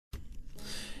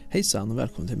Hejsan och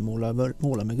välkommen till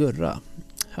Måla med Gurra.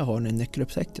 Här har ni en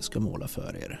Necrotect jag ska måla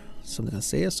för er. Som ni kan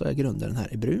se så är grunden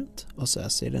här i brunt och så här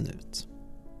ser den ut.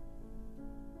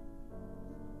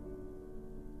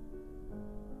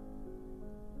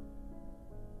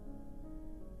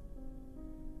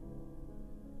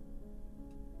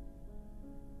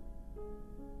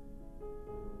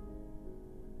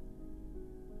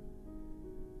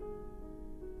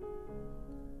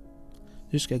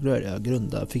 Nu ska jag börja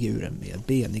grunda figuren med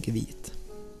benig vit.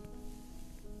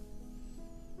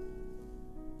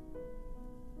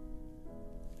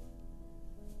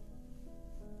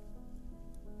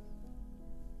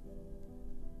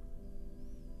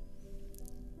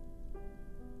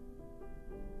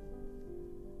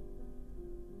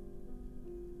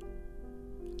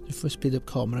 Nu får jag speeda upp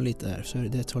kameran lite här så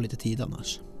det tar lite tid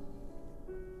annars.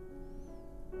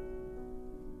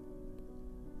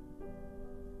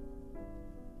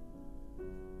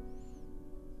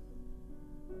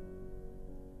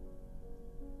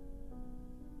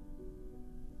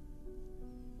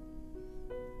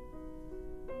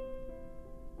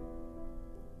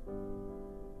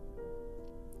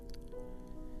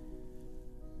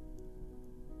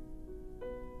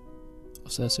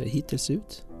 Och så här ser det hittills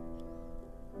ut.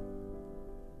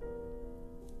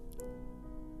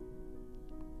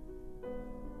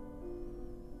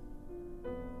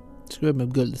 Ska vi börja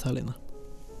med gulddetaljerna.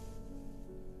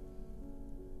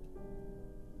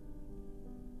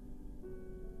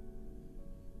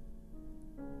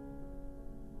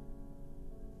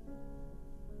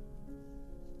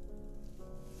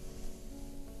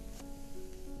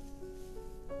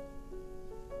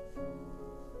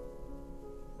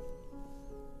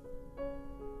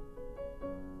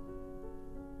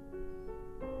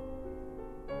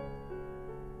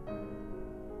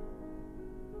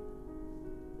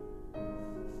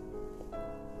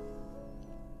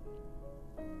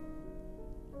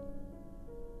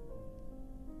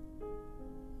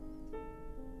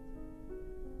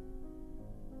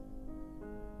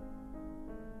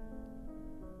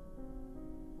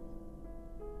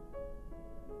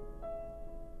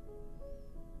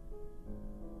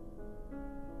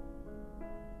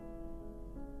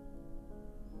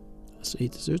 Så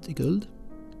hittills ut i guld.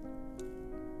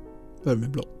 Börjar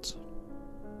med blått.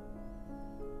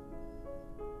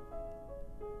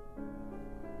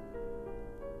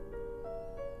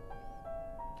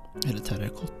 Eller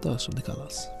terrakotta som det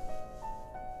kallas.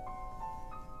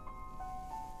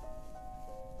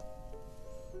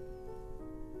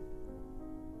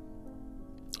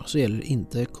 Och så gäller det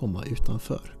inte att komma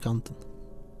utanför kanten.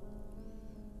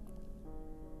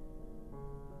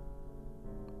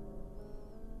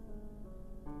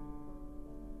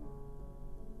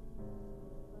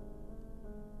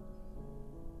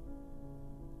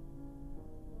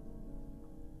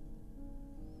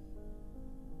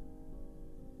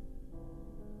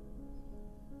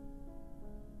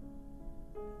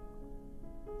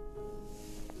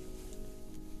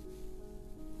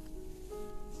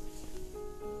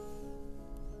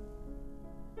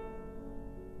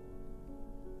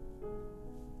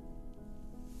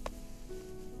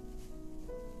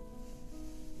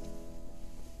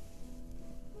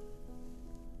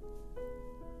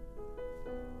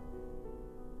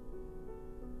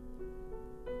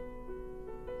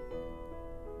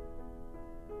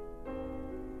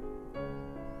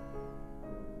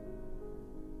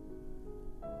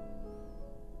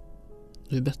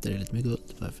 Nu är bättre lite med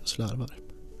guld varför jag slarvar.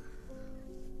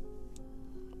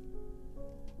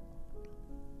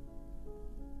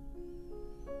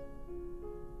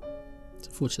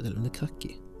 Så fortsätter jag under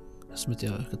kaki. Som att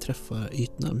jag ska träffa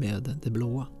ytorna med det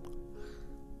blåa.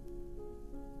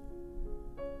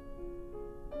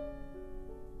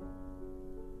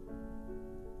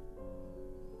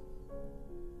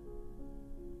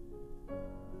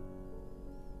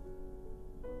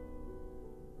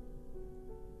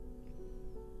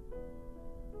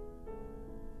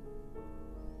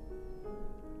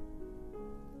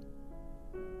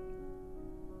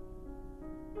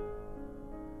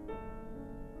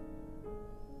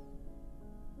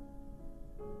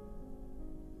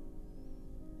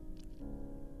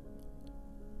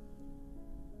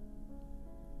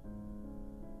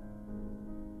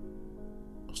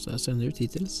 Så här ser den ut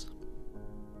hittills.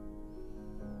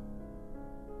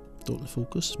 Dålig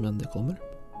fokus, men det kommer.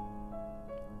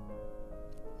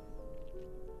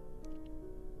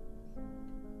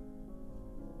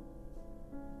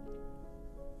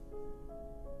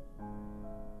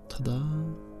 Tada!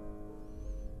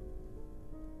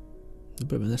 Nu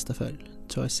börjar vi med nästa färg.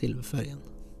 Tar jag silverfärgen.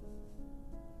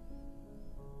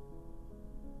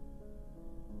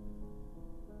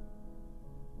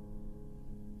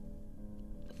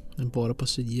 Men bara på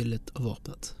sigillet av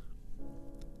vapnet.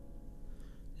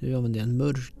 Nu använder jag en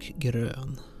mörk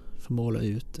grön för att måla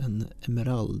ut en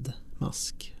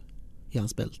emeraldmask i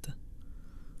hans bälte.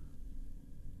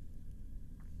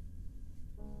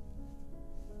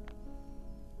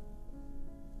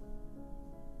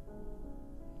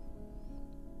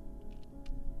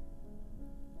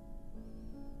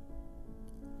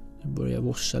 Nu börjar jag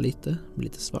washa lite med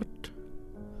lite svart.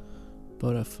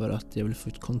 Bara för att jag vill få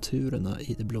ut konturerna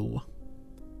i det blåa.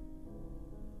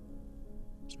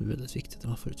 Som är väldigt viktigt att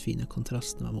man får ut fina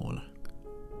kontraster när man målar.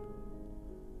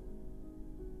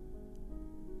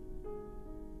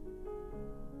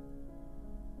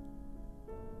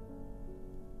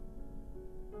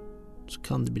 Så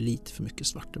kan det bli lite för mycket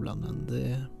svart ibland, men det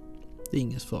är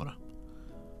ingen fara.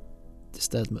 Det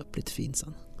ställer mig upp lite fint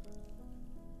sen.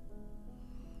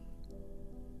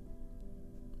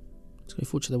 Ska vi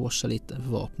fortsätta washa lite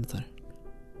för vapnet här.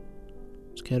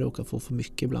 Så kan jag råka få för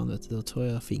mycket ibland, vet du. Då tar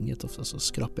jag fingret ofta så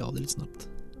skrapar jag av det lite snabbt.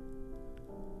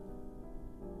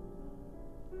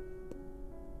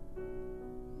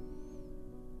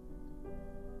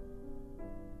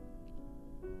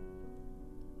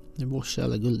 Nu washar jag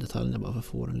alla gulddetaljerna bara för att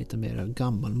få en lite mer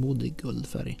gammalmodig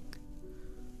guldfärg.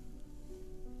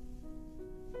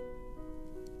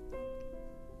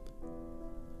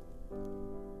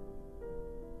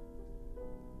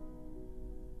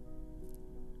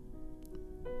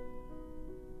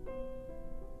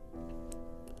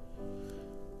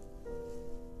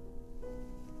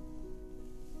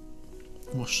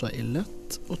 Washa är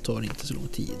lätt och tar inte så lång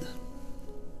tid.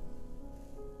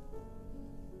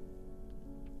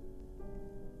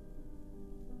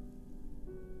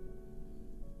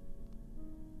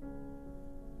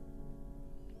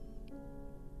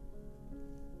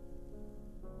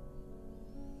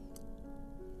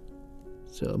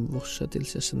 Så jag washar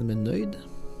tills jag känner mig nöjd.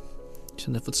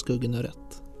 Känner jag fått skuggorna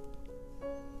rätt.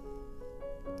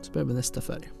 Så börjar vi nästa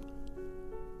färg.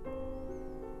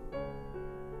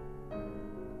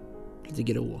 Lite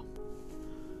grå.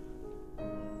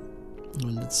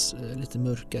 Lite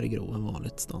mörkare grå än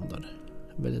vanligt standard.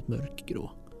 Väldigt mörk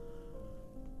grå.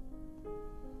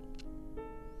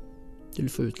 Jag vill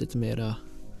få ut lite mera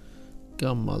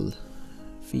gammal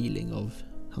feeling av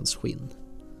hans skinn.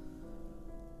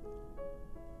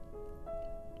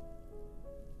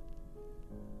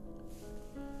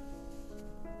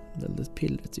 Väldigt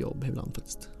pillrigt jobb ibland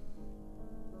faktiskt.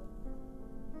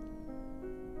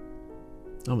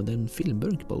 Ja, men det är en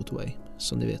filmburk boatway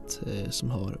som ni vet som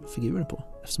har figuren på,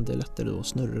 eftersom det är lättare då att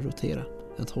snurra och rotera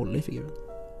än att hålla i figuren.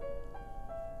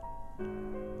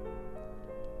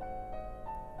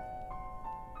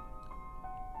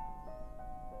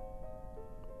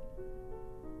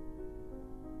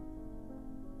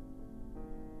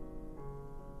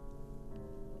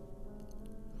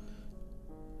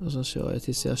 Och så kör jag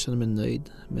tills jag känner mig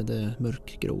nöjd med det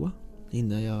mörkgråa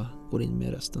innan jag går in med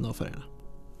resten av färgerna.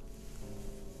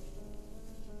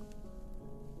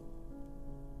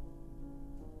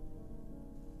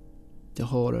 Jag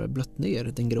har blött ner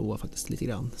den gråa faktiskt lite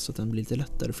grann så att den blir lite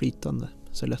lättare flytande,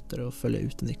 så är det lättare att följa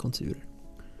ut den i konturer.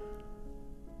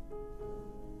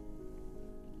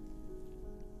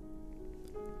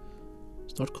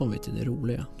 Snart kommer vi till det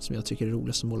roliga som jag tycker är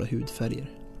roligt, som måla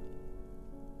hudfärger.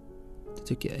 Det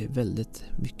tycker jag är väldigt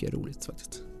mycket roligt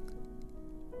faktiskt.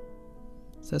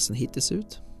 Så här ser den hittills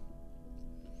ut.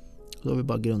 Och då har vi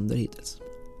bara grunder hittills.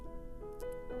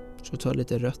 Så ta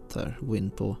lite rött här och gå in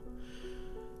på,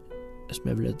 som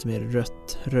jag vill lite mer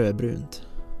rött, rödbrunt.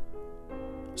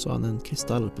 Så har han en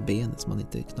kristall på benet som man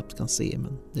inte knappt kan se,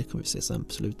 men det kommer vi se sen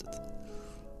på slutet.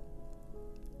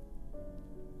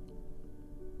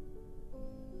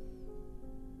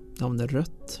 Jag använder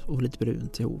rött och lite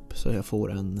brunt ihop så jag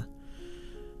får en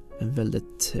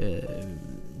väldigt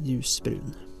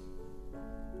ljusbrun.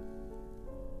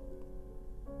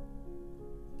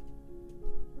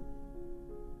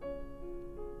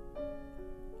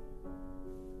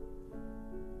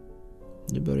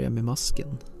 Nu börjar jag med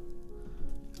masken.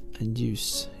 En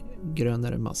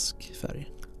ljusgrönare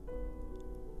maskfärg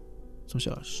som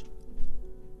körs.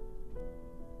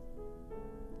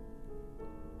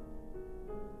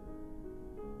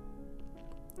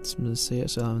 Som du ser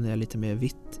så använder jag lite mer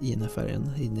vitt i den här färgen,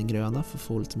 i den gröna, för att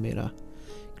få lite mera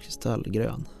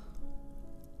kristallgrön.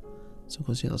 Som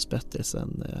kommer synas bättre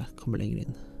sen när jag kommer längre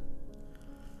in.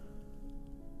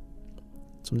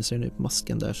 Som ni ser nu på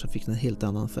masken där så fick den en helt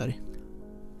annan färg.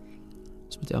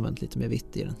 Som att jag använt lite mer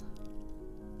vitt i den.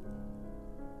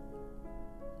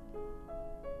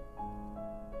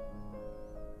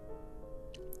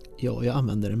 Ja, jag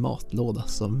använder en matlåda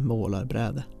som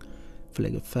målarbräde för att för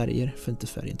att lägga upp färger för att inte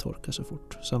färgen torkar så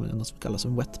fort. Så använder jag något som kallas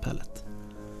en wet palette.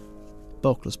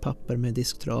 Baklåspapper med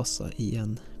disktrasa i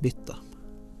en bytta.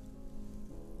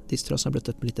 Disktrasan har blött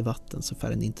upp med lite vatten så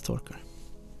färgen inte torkar.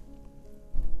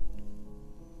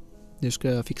 Nu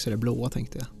ska jag fixa det blåa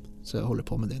tänkte jag. Så jag håller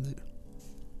på med det nu.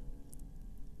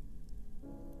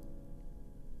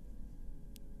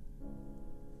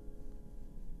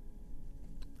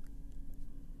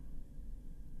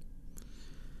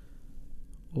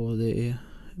 Och det är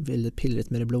väldigt pillrigt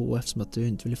med det blåa eftersom att du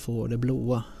inte vill få det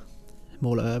blåa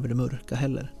måla över det mörka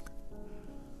heller.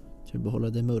 Du vill behålla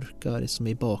det mörka som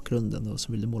är i bakgrunden och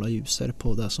så vill du måla ljusare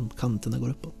på där som kanterna går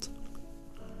uppåt.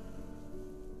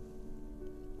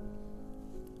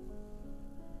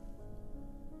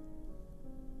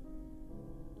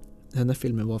 Den här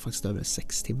filmen var faktiskt över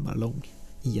 6 timmar lång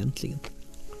egentligen.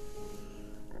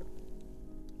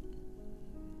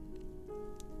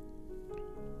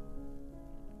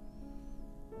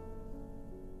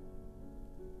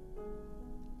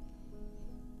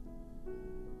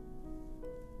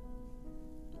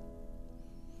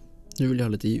 Nu vill jag ha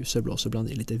lite ljusare blå så ibland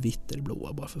är det lite vitt eller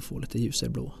blåa bara för att få lite ljusare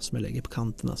blå som jag lägger på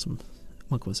kanterna som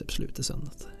man kommer se på slutet sen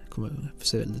att det kommer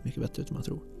se väldigt mycket bättre ut än man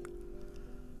tror.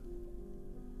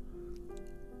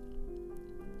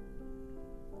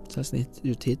 Så här ser det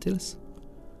ut hittills.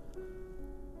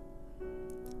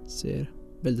 Ser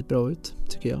väldigt bra ut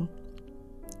tycker jag.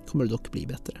 Kommer det dock bli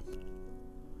bättre.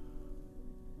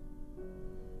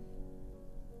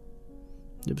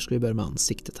 Nu ska vi börja med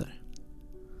ansiktet här.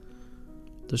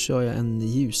 Då kör jag en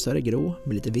ljusare grå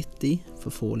med lite vitt i för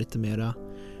att få lite mera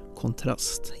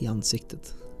kontrast i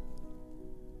ansiktet.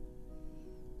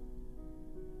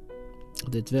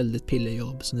 Och det är ett väldigt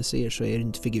pillerjobb. Som ni ser så är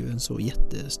inte figuren så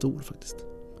jättestor faktiskt.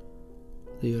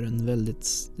 Det gör en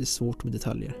väldigt, det är svårt med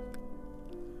detaljer.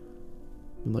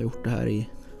 Om man har gjort det här i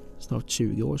snart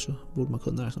 20 år så borde man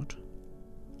kunna det här snart.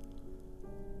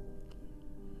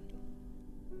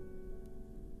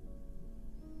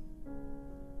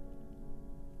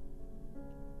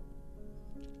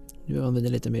 Nu använder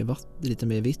jag lite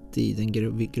mer vitt i den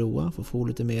gråa för att få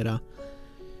lite mera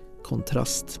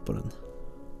kontrast på den.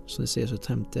 Så ni ser så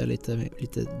hämtar jag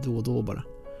lite då och då bara.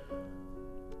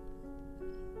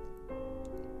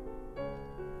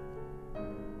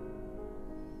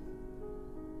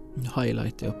 Nu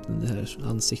highlightar jag upp det här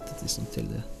ansiktet liksom till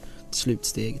det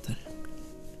slutsteget här.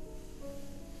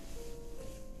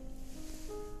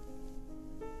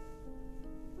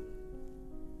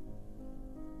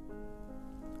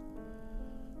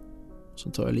 Så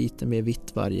tar jag lite mer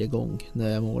vitt varje gång när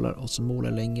jag målar och så målar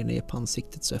jag längre ner på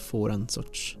ansiktet så jag får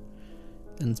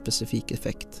en specifik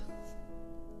effekt.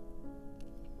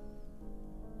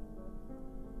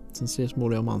 Sen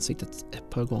målar jag om ansiktet ett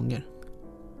par gånger.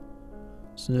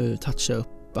 Så nu touchar jag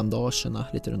upp bandagerna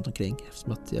lite runt omkring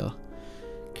eftersom att jag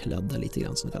kladdar lite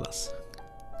grann som det kallas.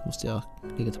 Då måste jag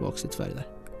lägga tillbaka lite färg där.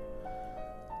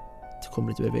 Det kommer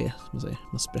lite bredvid som man säger.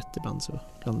 Man sprätter ibland så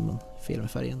blandar man fel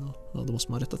med färgen och då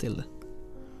måste man rätta till det.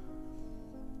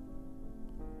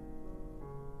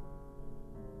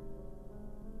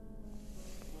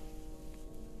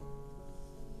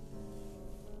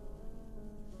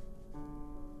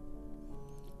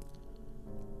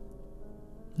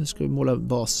 Nu ska vi måla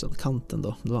basen, kanten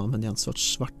då använder jag en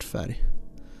sorts svart färg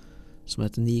som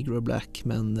heter Negro Black,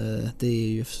 men det är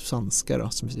ju svenska då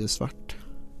som är svart.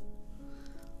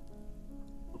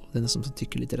 Och den är som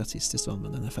tycker lite rasistiskt att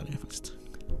använda den här färgen faktiskt.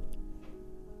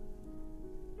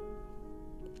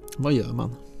 Vad gör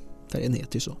man? Färgen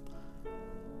heter ju så.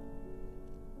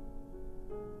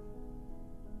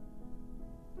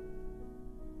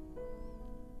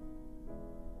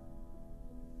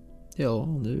 Ja,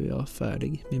 nu är jag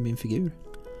färdig med min figur.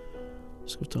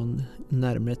 Ska vi ta en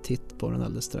närmare titt på den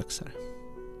alldeles strax här.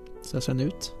 Så här ser den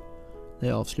ut när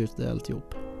jag avslutade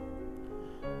alltihop.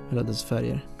 Jag laddade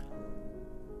färger.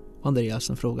 Och Andreas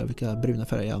som frågar vilka bruna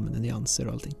färger jag använder, nyanser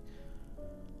och allting.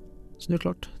 Så nu är det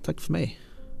klart. Tack för mig.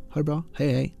 Ha det bra.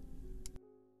 Hej hej.